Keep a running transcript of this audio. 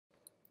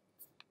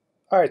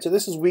Alright, so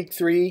this is week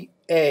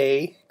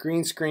 3A,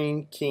 green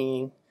screen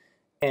keying,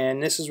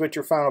 and this is what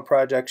your final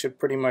project should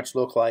pretty much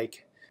look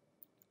like.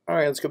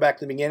 Alright, let's go back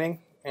to the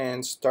beginning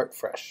and start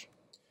fresh.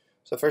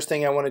 So the first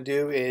thing I want to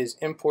do is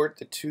import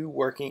the two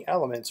working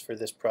elements for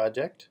this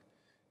project.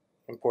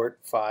 Import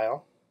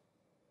file,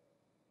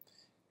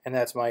 and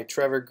that's my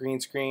Trevor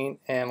green screen,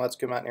 and let's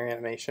go Mountaineer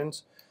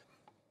Animations.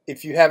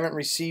 If you haven't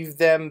received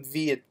them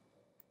via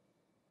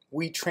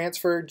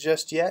WeTransfer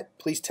just yet,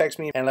 please text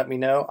me and let me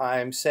know.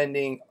 I'm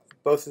sending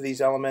both of these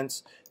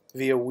elements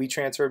via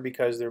WeTransfer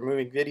because they're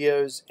moving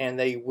videos and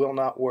they will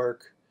not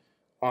work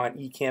on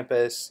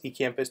eCampus.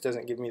 eCampus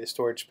doesn't give me the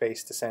storage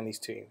space to send these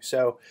to you.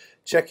 So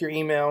check your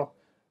email,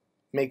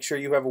 make sure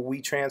you have a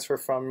WeTransfer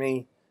from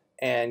me,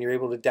 and you're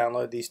able to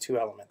download these two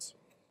elements.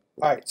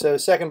 Alright, so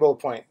second bullet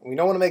point. We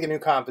don't want to make a new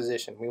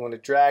composition. We want to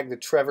drag the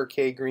Trevor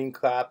K green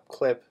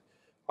clip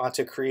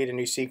onto create a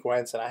new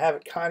sequence, and I have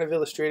it kind of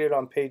illustrated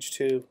on page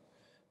 2.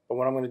 But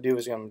what I'm going to do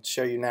is I'm going to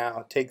show you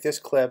now. Take this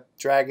clip,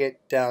 drag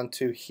it down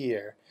to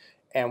here.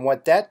 And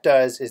what that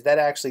does is that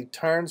actually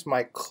turns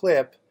my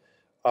clip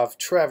of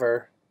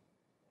Trevor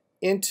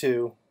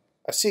into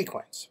a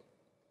sequence.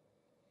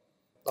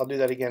 I'll do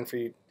that again for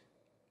you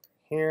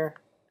here.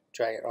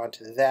 Drag it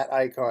onto that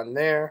icon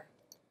there.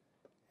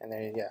 And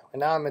there you go. And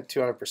now I'm at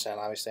 200%.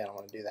 Obviously I don't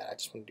want to do that. I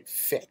just want to do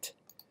fit.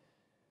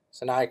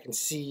 So now I can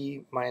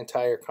see my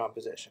entire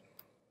composition.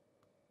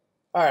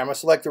 Alright, I'm going to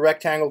select the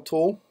rectangle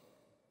tool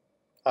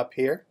up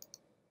here,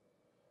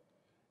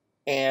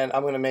 and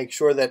I'm going to make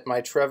sure that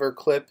my Trevor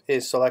clip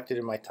is selected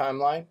in my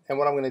timeline. And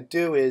what I'm going to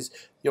do is,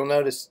 you'll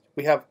notice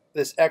we have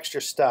this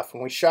extra stuff.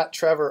 When we shot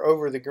Trevor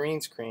over the green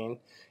screen,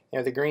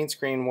 the green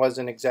screen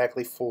wasn't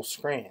exactly full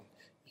screen.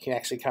 You can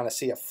actually kind of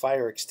see a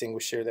fire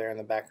extinguisher there in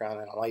the background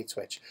and a light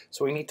switch.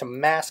 So we need to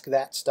mask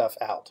that stuff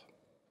out.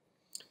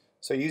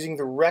 So using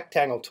the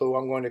rectangle tool,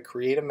 I'm going to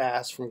create a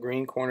mask from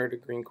green corner to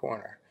green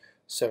corner.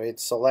 So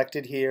it's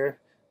selected here.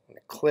 I'm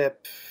going to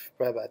clip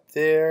right about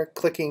there,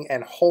 clicking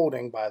and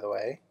holding, by the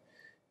way.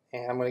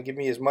 And I'm going to give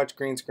me as much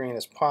green screen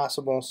as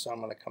possible, so I'm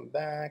going to come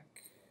back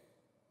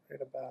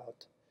right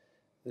about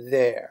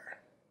there.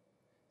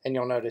 And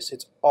you'll notice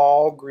it's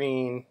all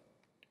green.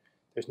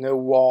 There's no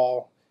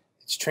wall.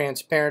 It's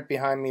transparent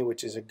behind me,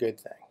 which is a good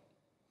thing.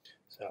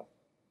 So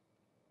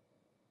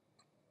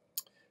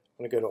I'm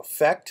going to go to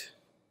Effect,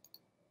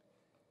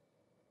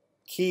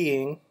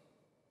 Keying,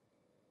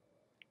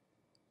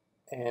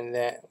 and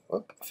then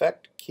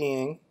Effect,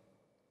 Keying,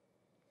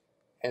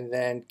 and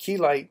then Key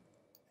Light.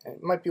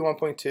 It might be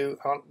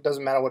 1.2.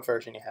 Doesn't matter what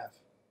version you have.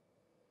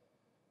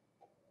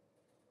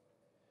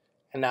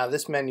 And now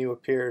this menu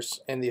appears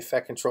and the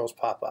effect controls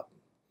pop up.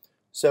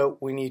 So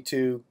we need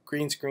to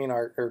green screen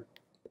or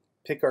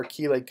pick our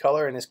key light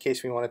color. In this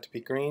case, we want it to be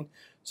green.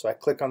 So I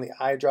click on the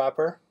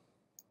eyedropper.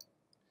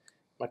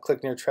 I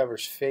click near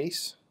Trevor's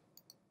face,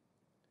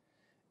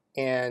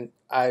 and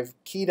I've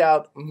keyed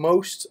out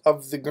most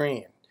of the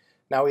green.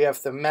 Now we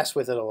have to mess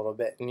with it a little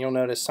bit, and you'll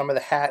notice some of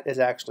the hat is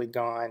actually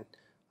gone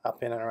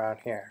up in and around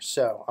here.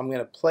 So I'm going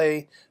to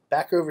play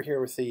back over here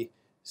with the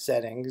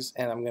settings,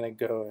 and I'm going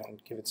to go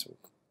and give it some,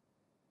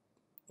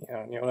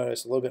 and you'll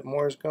notice a little bit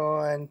more is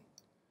gone,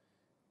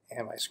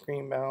 and my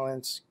screen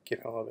balance, give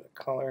him a little bit of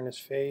color in his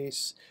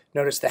face.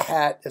 Notice the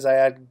hat, as I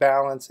add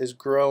balance, is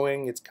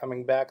growing. It's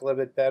coming back a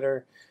little bit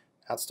better.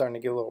 Now it's starting to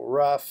get a little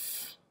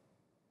rough.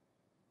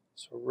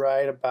 So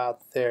right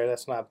about there,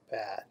 that's not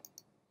bad.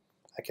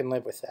 I can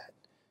live with that.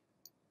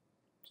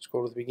 Just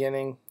go to the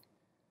beginning.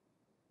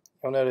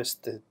 You'll notice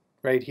that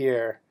right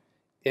here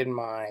in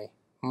my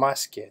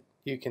musket,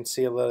 you can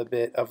see a little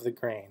bit of the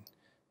grain.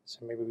 So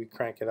maybe we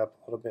crank it up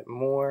a little bit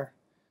more.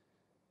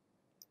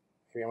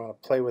 Maybe I'm going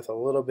to play with a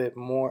little bit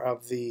more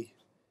of the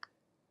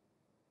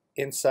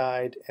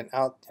inside and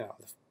out,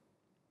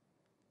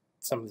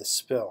 some of the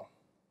spill.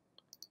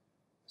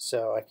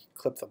 So I can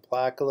clip the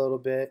black a little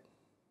bit,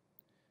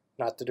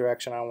 not the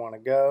direction I want to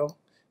go.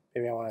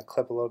 Maybe I want to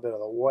clip a little bit of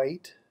the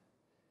white.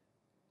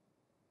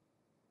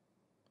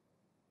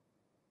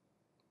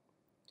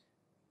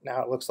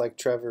 Now it looks like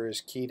Trevor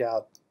is keyed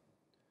out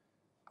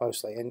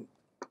mostly. And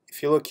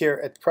if you look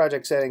here at the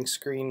project settings,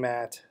 screen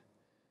matte,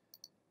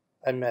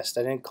 I messed.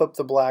 I didn't clip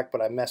the black,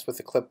 but I messed with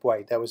the clip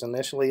white. That was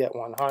initially at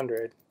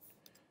 100.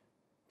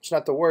 It's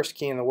not the worst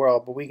key in the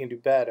world, but we can do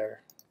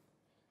better.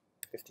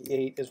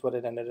 58 is what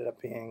it ended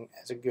up being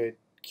as a good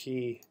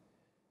key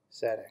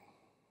setting.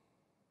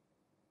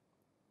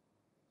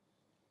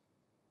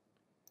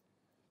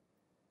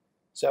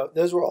 So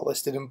those were all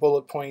listed in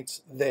bullet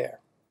points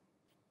there.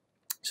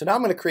 So now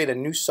I'm going to create a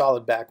new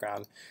solid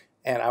background,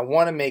 and I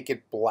want to make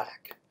it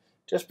black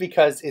just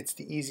because it's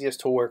the easiest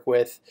to work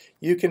with.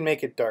 You can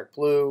make it dark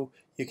blue,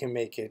 you can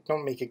make it,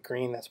 don't make it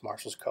green, that's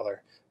Marshall's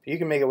color, but you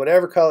can make it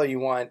whatever color you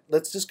want.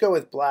 Let's just go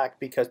with black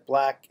because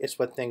black is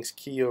what things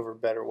key over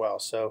better well.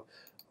 So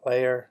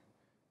layer,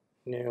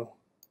 new,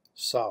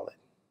 solid.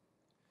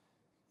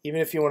 Even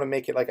if you want to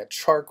make it like a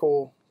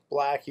charcoal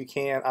black, you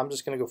can. I'm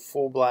just going to go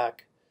full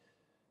black.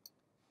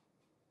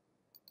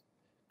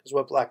 Because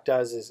what black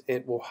does is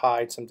it will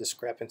hide some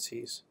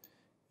discrepancies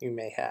you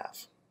may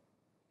have.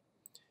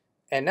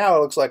 And now it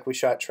looks like we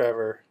shot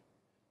Trevor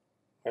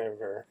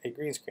over a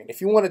green screen.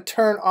 If you want to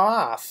turn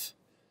off,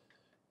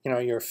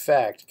 your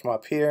effect, come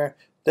up here.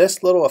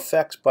 This little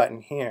effects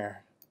button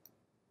here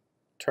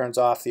turns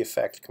off the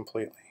effect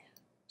completely.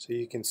 So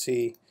you can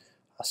see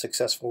how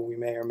successful we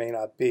may or may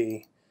not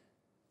be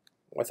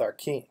with our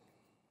keying.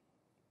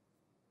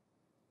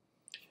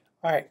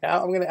 Alright,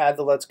 now I'm going to add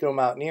the Let's Go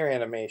Mountaineer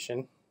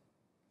animation,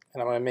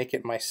 and I'm going to make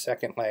it my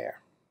second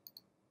layer.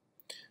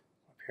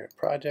 Up here to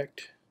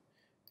Project,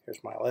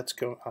 here's my Let's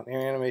Go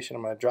Mountaineer animation.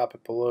 I'm going to drop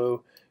it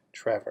below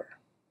Trevor.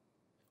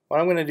 What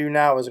I'm going to do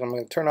now is I'm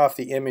going to turn off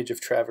the image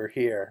of Trevor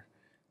here,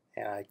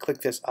 and I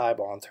click this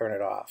eyeball and turn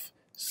it off.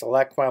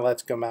 Select my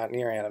Let's Go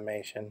Mountaineer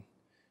animation,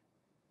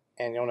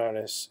 and you'll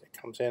notice it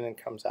comes in and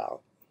comes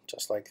out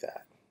just like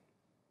that.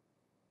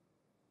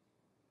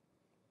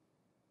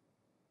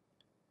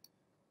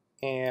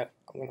 And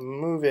I'm going to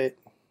move it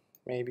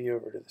maybe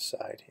over to the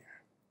side here.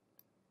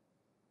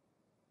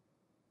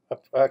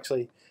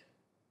 Actually,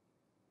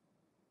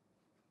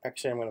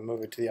 I'm going to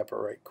move it to the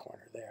upper right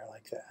corner there,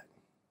 like that.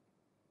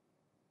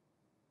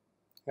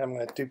 And I'm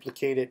going to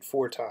duplicate it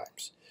 4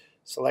 times.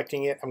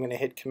 Selecting it, I'm going to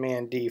hit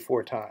Command D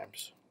 4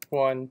 times.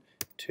 1,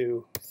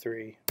 2,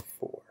 3,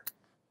 4.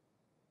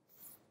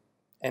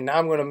 And now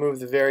I'm going to move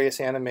the various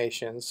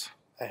animations.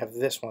 I have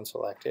this one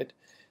selected.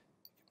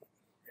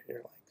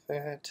 Here like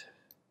that.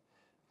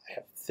 I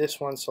have this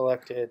one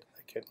selected.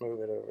 I can move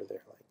it over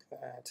there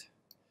like that.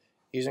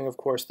 Using, of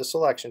course, the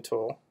selection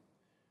tool.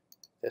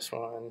 This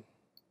one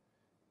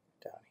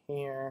down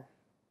here.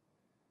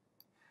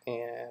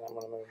 And I'm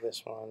going to move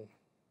this one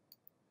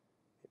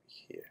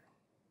here.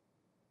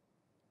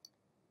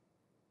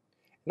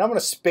 And I'm going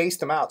to space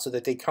them out so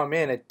that they come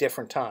in at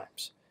different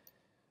times.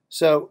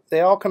 So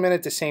they all come in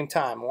at the same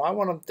time. Well, I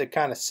want them to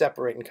kind of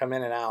separate and come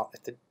in and out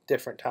at the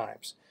different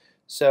times.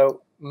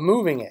 So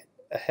moving it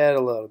ahead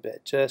a little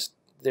bit, just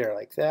there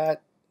like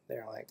that,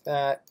 there like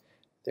that,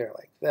 there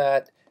like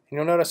that. And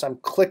you'll notice I'm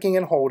clicking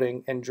and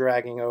holding and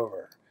dragging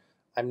over.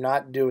 I'm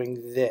not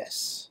doing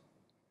this.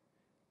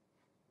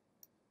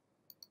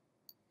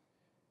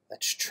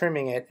 That's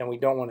trimming it, and we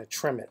don't want to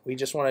trim it. We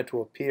just want it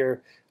to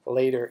appear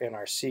later in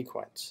our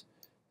sequence.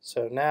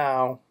 So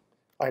now,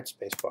 I hit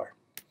spacebar.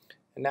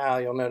 And now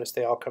you'll notice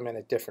they all come in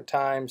at different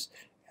times,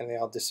 and they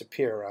all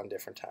disappear around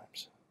different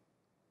times.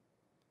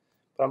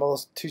 But I'm a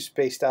little too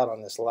spaced out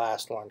on this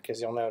last one,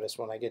 because you'll notice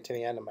when I get to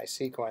the end of my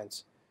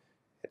sequence,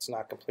 it's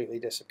not completely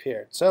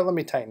disappeared. So let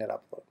me tighten it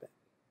up a little bit.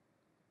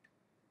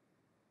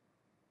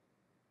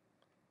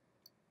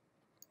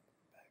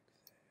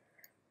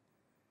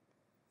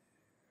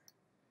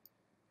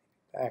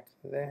 Back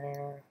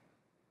there.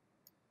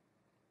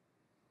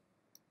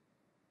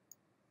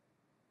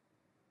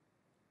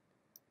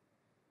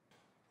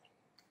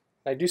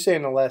 I do say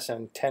in the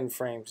lesson 10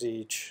 frames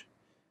each,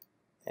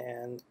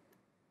 and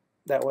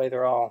that way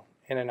they're all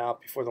in and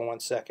out before the 1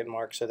 second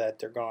mark so that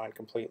they're gone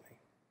completely.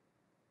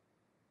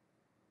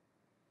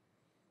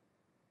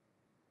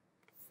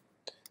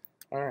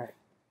 Alright,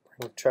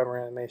 bring the Trevor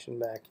animation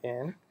back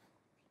in.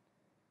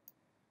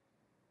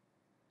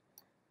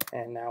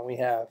 And now we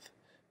have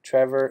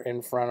Trevor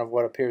in front of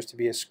what appears to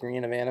be a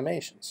screen of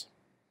animations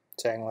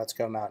saying Let's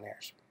Go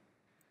Mountaineers.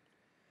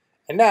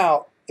 And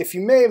now, if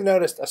you may have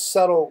noticed a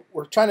subtle,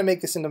 we're trying to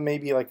make this into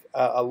maybe like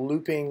a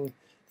looping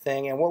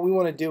thing, and what we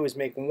want to do is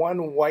make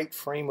one white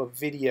frame of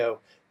video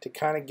to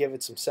kind of give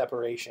it some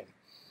separation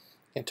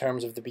in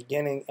terms of the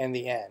beginning and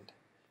the end.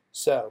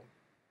 So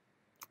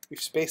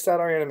we've spaced out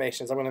our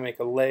animations. I'm going to make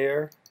a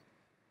layer,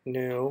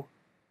 new,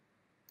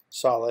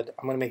 solid.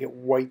 I'm going to make it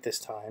white this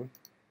time.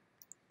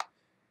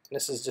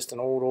 This is just an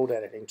old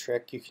editing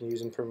trick you can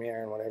use in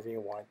Premiere and whatever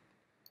you want.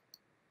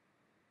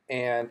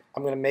 And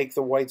I'm going to make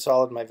the white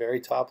solid my very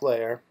top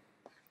layer.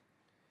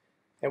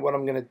 And what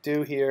I'm going to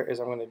do here is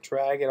I'm going to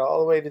drag it all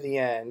the way to the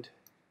end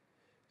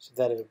so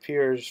that it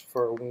appears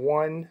for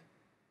 1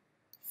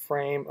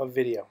 frame of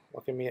video.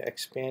 Look at me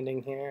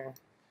expanding here.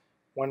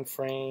 1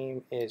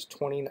 frame is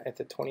 20 at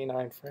the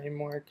 29 frame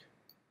mark.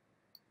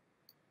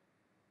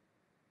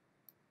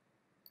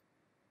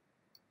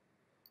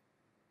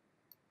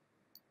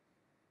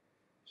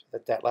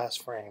 That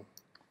last frame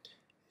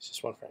is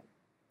just 1 frame,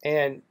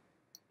 and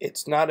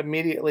it's not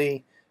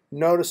immediately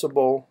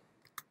noticeable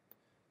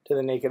to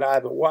the naked eye,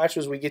 but watch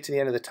as we get to the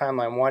end of the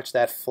timeline, watch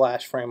that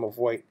flash frame of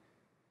white,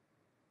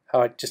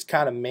 how it just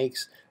kind of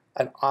makes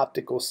an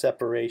optical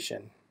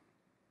separation.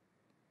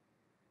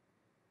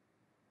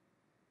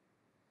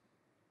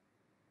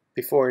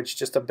 Before it's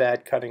just a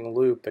bad cutting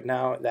loop, but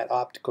now that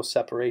optical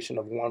separation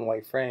of 1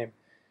 white frame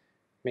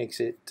makes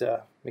it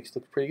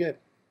look pretty good.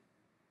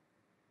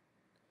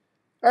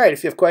 Alright,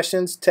 if you have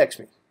questions, text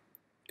me.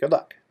 Good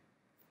luck.